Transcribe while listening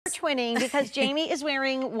twinning because Jamie is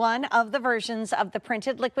wearing one of the versions of the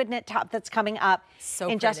printed liquid knit top that's coming up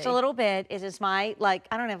in just a little bit. It is my, like,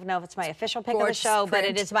 I don't even know if it's my official pick of the show, but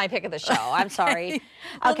it is my pick of the show. I'm sorry.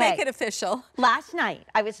 We'll make it official. Last night,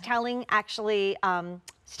 I was telling, actually,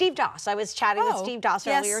 Steve Doss. I was chatting with Steve Doss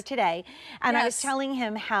earlier today, and I was telling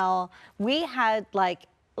him how we had, like,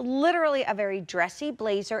 literally a very dressy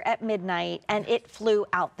blazer at midnight, and it flew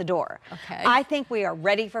out the door. Okay. I think we are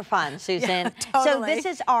ready for fun, Susan. Yeah, totally. So this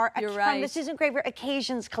is our from the Susan Graver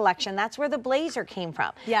Occasions collection. That's where the blazer came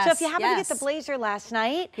from. Yes. So if you happen to get the blazer last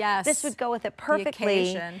night, this would go with it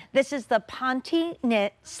perfectly. This is the Ponte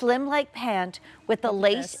knit slim leg pant with the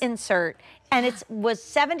lace insert. And it was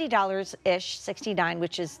 $70-ish, $69,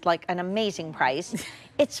 which is like an amazing price.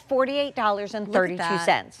 It's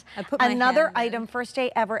 $48.32. Another item, first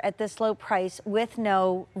day ever at this low price with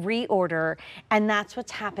no reorder. And that's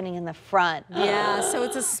what's happening in the front. Yeah, so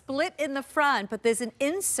it's a split in the front, but there's an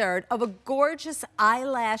insert of a gorgeous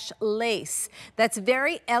eyelash lace that's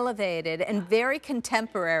very elevated and very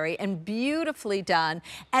contemporary and beautifully done.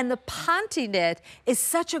 And the Ponte knit is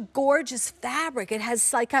such a gorgeous fabric. It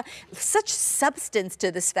has like such substance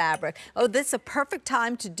to this fabric. Oh, this is a perfect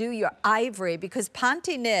time to do your ivory because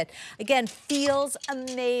Ponte knit, again, feels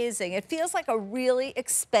amazing. It feels like a really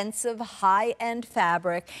expensive high-end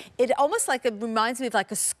fabric. It almost like, it reminds me of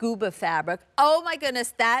like a scuba fabric. Oh my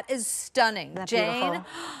goodness, that is stunning. Jane, beautiful?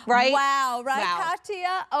 Right? Wow, right,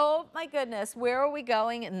 Katia? Oh my goodness, where are we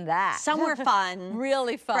going in that? Somewhere fun.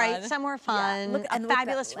 Really fun. Right, somewhere fun. Yeah. Look, a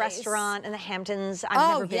fabulous restaurant in the Hamptons.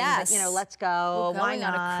 I've never been, but you know, let's go. We're going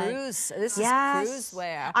on a cruise. This is cruise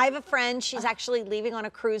wear. I have a friend, she's actually leaving on a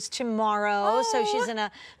cruise tomorrow, so she's in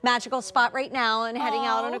a magical spot right now and heading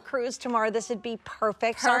out on a cruise tomorrow. This would be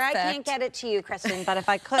perfect. Sorry I can't get it to you, Kristen, but if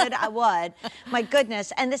I could, I would. My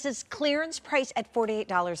goodness. And this is clearance price at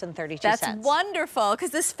 $48.32. That's wonderful,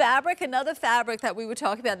 because this fabric, another fabric that we were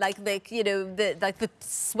talking about, like you know, the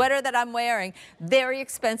sweater that I'm wearing, very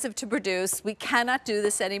expensive to produce. We cannot do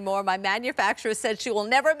this anymore. My manufacturer said she will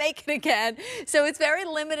never make it again. So it's very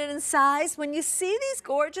limited in size. When you see these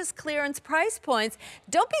gorgeous clearance price points,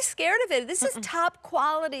 don't be scared of it. This is top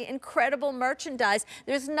quality, incredible merchandise.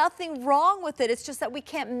 There's nothing wrong with it. It's just that we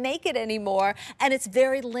can't make it anymore, and it's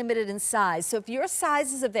very limited in size. So if your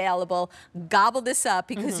size is available, gobble this up,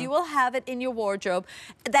 because you will have it in your wardrobe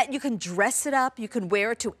that you can dress it up. You can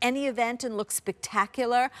wear it to any event and look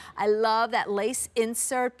spectacular. I love that lace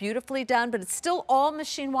insert, beautifully done, but it's still all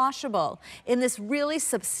machine washable in this really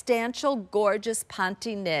substantial, gorgeous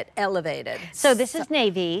Ponte knit, elevated. So this is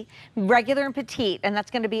navy, regular and petite, and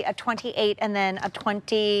that's going to be a 28 and then a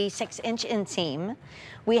 26-inch inseam.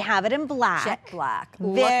 We have it in black. Jet black.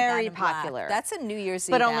 Very popular. That's a New Year's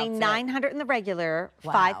Eve But only outfit. $900 in the regular,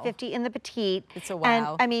 $550 in the petite. It's a wow. And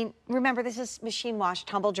I mean, remember, this is machine wash,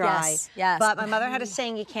 tumble dry. Yes. But my mother had a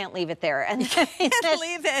saying, you can't leave it there. And you can't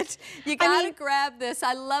leave it. You gotta grab this.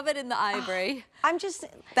 I love it in the ivory. I'm just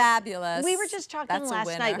fabulous. We were just talking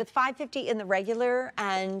last night with $550 in the regular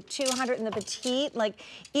and $200 in the petite. Like,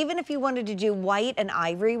 even if you wanted to do white and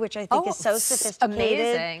ivory, which I think is so sophisticated,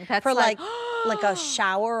 amazing. That's for like a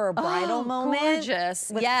shower or bridal moment, gorgeous.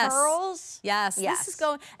 with pearls. Yes, this is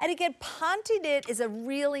going. And again, Ponte knit is a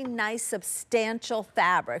really nice, substantial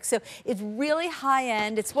fabric. So it's really high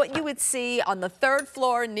end. It's what you would see on the 3rd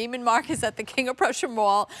floor in Neiman Marcus at the King of Prussia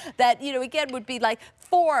Mall. That, you know, again, would be like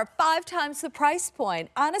 4 or 5 times the price point.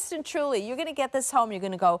 Honest and truly, you're going to get this home. You're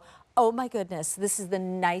going to go, oh my goodness, this is the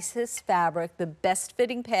nicest fabric, the best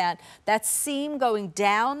fitting pant. That seam going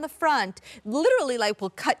down the front, literally like will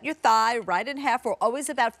cut your thigh right in half. We're always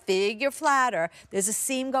about figure flatter. There's a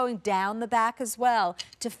seam going down the back as well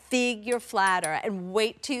to figure flatter. And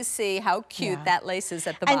wait till you see how cute that lace is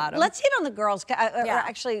at the bottom. Let's hit on the girls. Or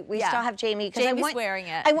actually, we still have Jamie. Jamie's wearing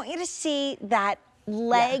it. I want you to see that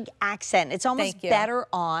leg accent. It's almost better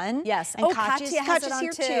on. Yes. And Katya's has it on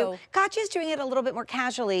here too. Katya's doing it a little bit more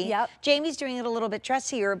casually. Yep. Jamie's doing it a little bit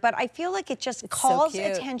dressier, but I feel like it just calls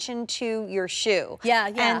attention to your shoe.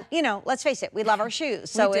 And you know, let's face it, we love our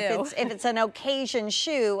shoes. So if it's an occasion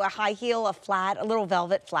shoe, a high heel, a flat, a little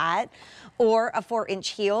velvet flat, or a 4-inch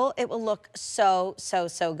heel, it will look so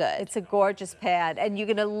good. It's a gorgeous pad, and you're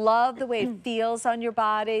gonna love the way it feels on your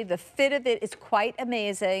body. The fit of it is quite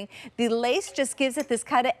amazing. The lace just gives it it this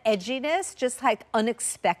kind of edginess, just like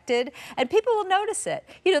unexpected, and people will notice it.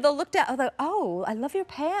 You know, they'll look down, they'll, oh, I love your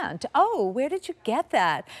pant. Oh, where did you get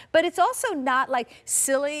that? But it's also not like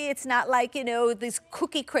silly. It's not like, you know, this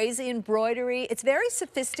cookie crazy embroidery. It's very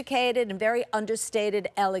sophisticated and very understated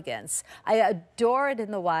elegance. I adore it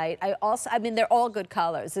in the white. I mean, they're all good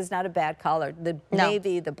colors. There's not a bad color. The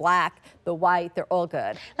navy, the black, the white, they're all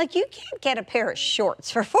good. Like, you can't get a pair of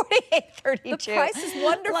shorts for $48.32. The price is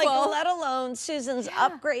wonderful. Like, let alone Susan's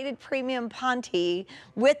upgraded premium Ponte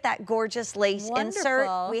with that gorgeous lace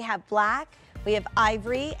insert. We have black, we have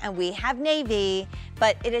ivory, and we have navy,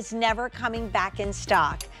 but it is never coming back in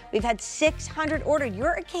stock. We've had 600 ordered.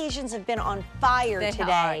 Your occasions have been on fire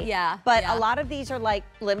today. But a lot of these are like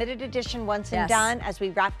limited edition once and done. As we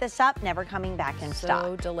wrap this up, never coming back in stock.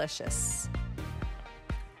 So delicious.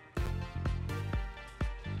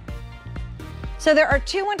 So there are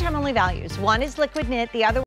two one-time only values. One is liquid knit, the other